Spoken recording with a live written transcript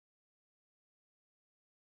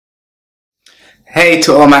Hey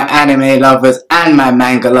to all my anime lovers and my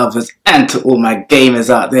manga lovers and to all my gamers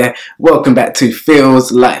out there, welcome back to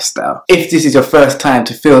Phillslifestyle. If this is your first time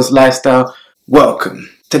to Phillslifestyle, welcome.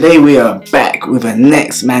 Today we are back with a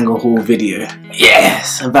next manga haul video.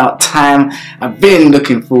 Yes, about time. I've been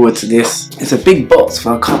looking forward to this. It's a big box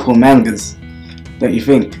for a couple mangas, don't you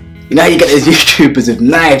think? You know how you get those YouTubers with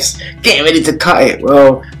knives getting ready to cut it?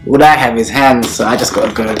 Well, all I have is hands, so I just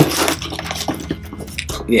gotta go.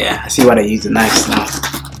 Yeah, I see why they use the knives now.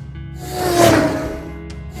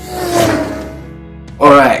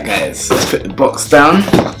 Alright guys, let's put the box down.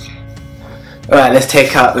 Alright, let's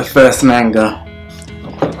take out the first manga.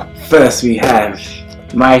 First we have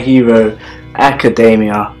My Hero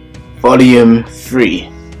Academia Volume 3.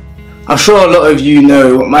 I'm sure a lot of you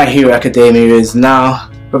know what My Hero Academia is now.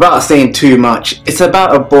 Without saying too much, it's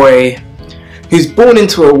about a boy who's born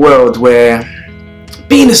into a world where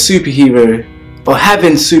being a superhero or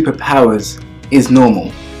having superpowers is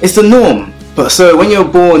normal. It's the norm. But so when you're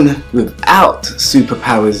born without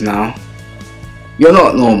superpowers now, you're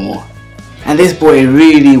not normal. And this boy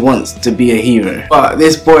really wants to be a hero. But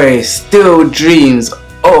this boy still dreams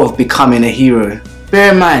of becoming a hero.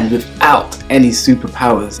 Bear in mind, without any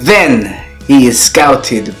superpowers. Then he is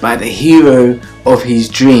scouted by the hero of his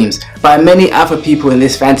dreams. By many other people in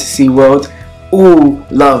this fantasy world, all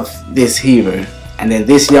love this hero. And then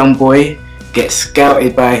this young boy gets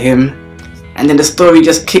scouted by him, and then the story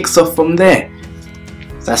just kicks off from there.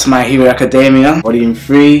 So that's My Hero Academia Volume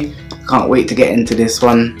 3. Can't wait to get into this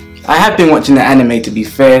one. I have been watching the anime, to be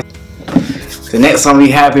fair. The next one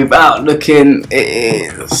we have, without looking,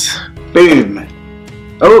 is Boom.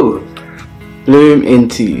 Oh, Bloom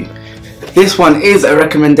Into You. This one is a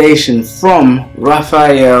recommendation from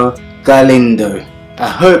Rafael Galindo. I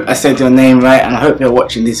hope I said your name right, and I hope you're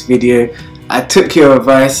watching this video. I took your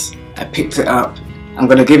advice, I picked it up. I'm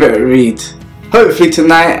gonna give it a read, hopefully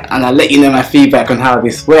tonight, and I'll let you know my feedback on how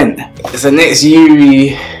this went. It's the next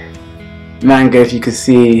Yuri manga, if you can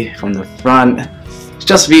see from the front. It's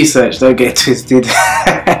just research, don't get twisted.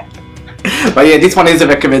 But yeah, this one is a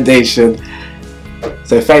recommendation.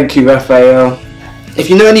 So thank you, Raphael. If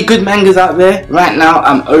you know any good mangas out there, right now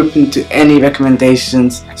I'm open to any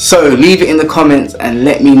recommendations. So leave it in the comments and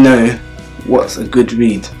let me know what's a good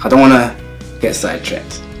read. I don't want to get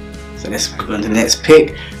sidetracked. So let's go on to the next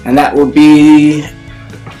pick, and that will be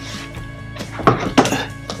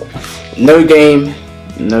No Game,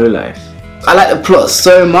 No Life. I like the plot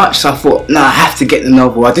so much, so I thought, nah, I have to get the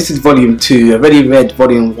novel. This is volume 2. I already read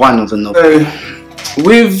volume 1 of the novel. So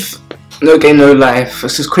with No Game, No Life,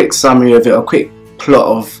 it's just a quick summary of it, a quick plot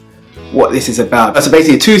of what this is about. So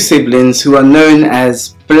basically two siblings who are known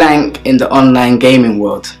as blank in the online gaming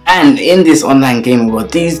world. And in this online gaming world,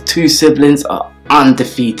 these two siblings are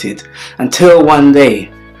undefeated until one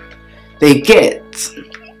day they get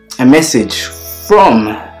a message from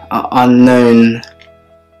an unknown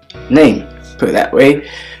name, put it that way.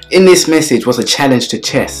 In this message was a challenge to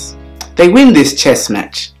chess. They win this chess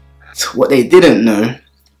match. So what they didn't know,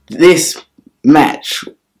 this match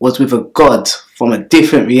was with a god from a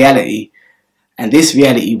different reality, and this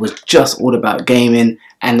reality was just all about gaming,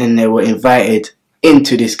 and then they were invited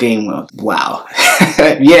into this game world. Wow.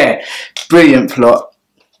 Yeah, brilliant plot.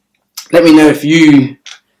 Let me know if you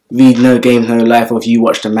read No Game, No Life, or if you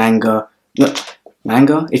watch the manga.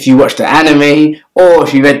 If you watch the anime, or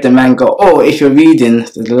if you read the manga, or if you're reading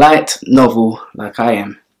the light novel like I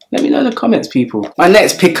am. Let me know in the comments, people. My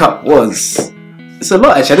next pickup was, it's a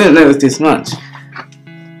lot actually, I didn't know it was this much.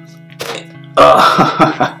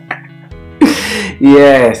 Oh.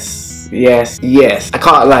 Yes. I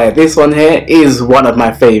can't lie, this one here is one of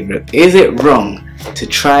my favourite. Is it wrong to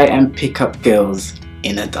try and pick up girls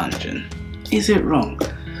in a dungeon? Is it wrong?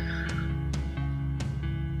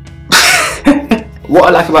 What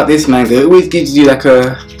I like about this manga, it always gives you like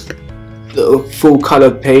a little full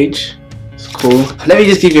coloured page. It's cool. Let me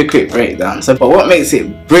just give you a quick breakdown. But what makes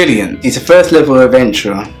it brilliant, he's a first level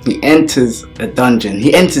adventurer. He enters a dungeon.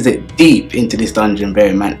 He enters it deep into this dungeon, bear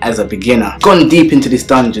in mind, as a beginner. Gone deep into this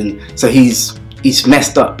dungeon, so he's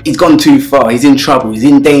messed up. He's gone too far. He's in trouble. He's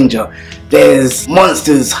in danger. There's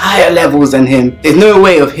monsters higher levels than him. There's no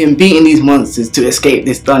way of him beating these monsters to escape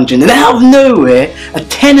this dungeon. And out of nowhere, a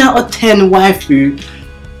 10 out of 10 waifu,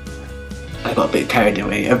 I got a bit carried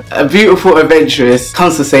away, a beautiful adventuress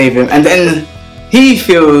comes to save him, and then he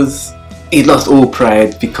feels he's lost all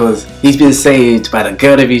pride because he's been saved by the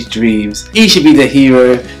girl of his dreams. He should be the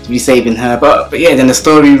hero to be saving her, but yeah, then the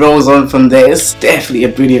story rolls on from there. It's definitely a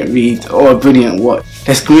brilliant read, or a brilliant watch.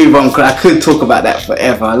 Let's move on, because I could talk about that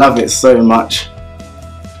forever. I love it so much.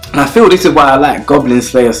 And I feel this is why I like Goblin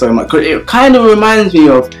Slayer so much, because it kind of reminds me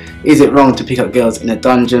of Is it wrong to pick up girls in a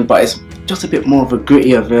dungeon? But it's just a bit more of a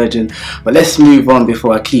grittier version. But let's move on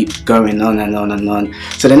before I keep going on and on and on.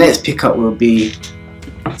 So the next pickup will be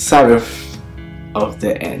Seraph of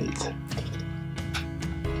the End.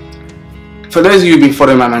 For those of you who've been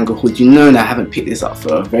following my manga hood, you know that I haven't picked this up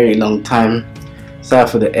for a very long time.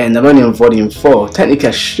 Seraph of the End. I'm only on volume 4.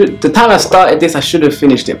 Technically, the time I started this, I should have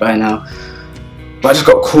finished it by now. But I just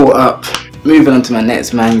got caught up. Moving on to my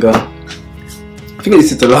next manga. I think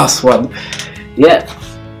this is the last one. Yeah,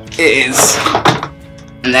 it is.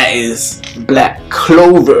 And that is Black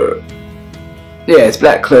Clover. Yeah, it's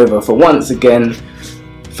Black Clover. For once again,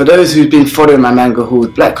 for those who've been following my manga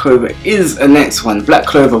hood, Black Clover is the next one. Black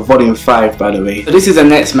Clover volume 5, by the way. So this is the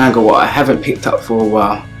next manga what I haven't picked up for a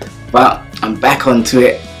while. But I'm back onto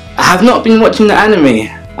it. I have not been watching the anime.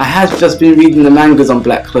 I have just been reading the mangas on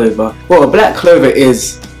Black Clover. Well, Black Clover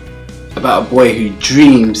is about a boy who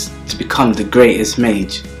dreams to become the greatest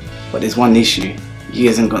mage, but there's one issue: he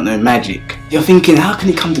hasn't got no magic. You're thinking, how can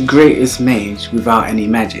he become the greatest mage without any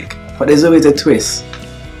magic? But there's always a twist.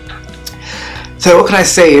 So what can I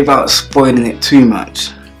say about spoiling it too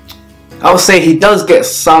much? I'll say he does get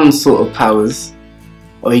some sort of powers,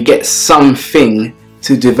 or he gets something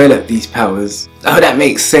to develop these powers. I hope that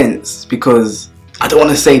makes sense, because I don't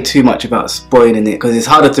want to say too much about spoiling it, because it's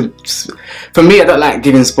harder to... For me, I don't like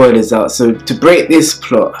giving spoilers out, so to break this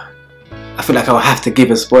plot, I feel like I'll have to give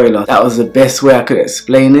a spoiler. That was the best way I could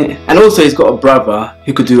explain it. And also he's got a brother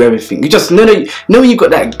who could do everything. You just know when you've got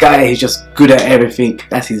that guy who's just good at everything,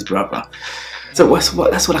 that's his brother. So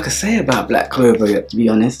that's what I could say about Black Clover, to be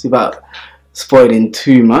honest, without spoiling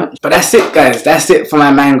too much. But that's it, guys. That's it for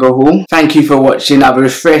my manga haul. Thank you for watching. I'll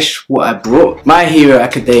refresh what I brought. My Hero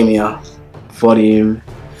Academia Volume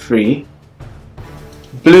 3,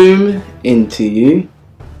 Bloom Into You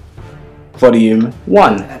Volume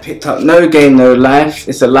 1. I picked up No Game No Life.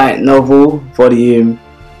 It's a light novel, Volume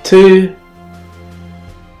 2.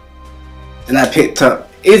 And I picked up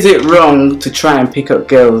Is It Wrong to Try and Pick Up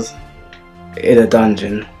Girls in a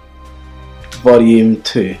Dungeon, Volume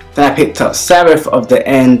 2. Then I picked up Seraph of the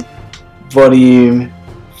End, Volume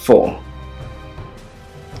 4.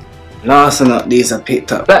 Last but not least, I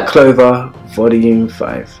picked up Black Clover Volume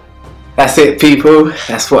 5. That's it, people.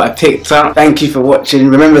 That's what I picked up. Thank you for watching.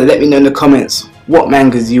 Remember to let me know in the comments what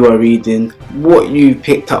mangas you are reading, what you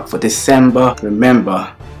picked up for December.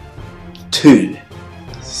 Remember to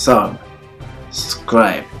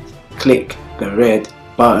subscribe. Click the red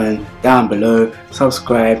button down below.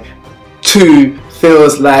 Subscribe to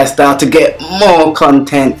Phillslifestyle to get more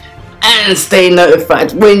content and stay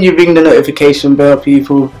notified when you ring the notification bell,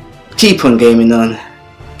 people. Keep on gaming on,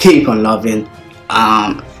 keep on loving.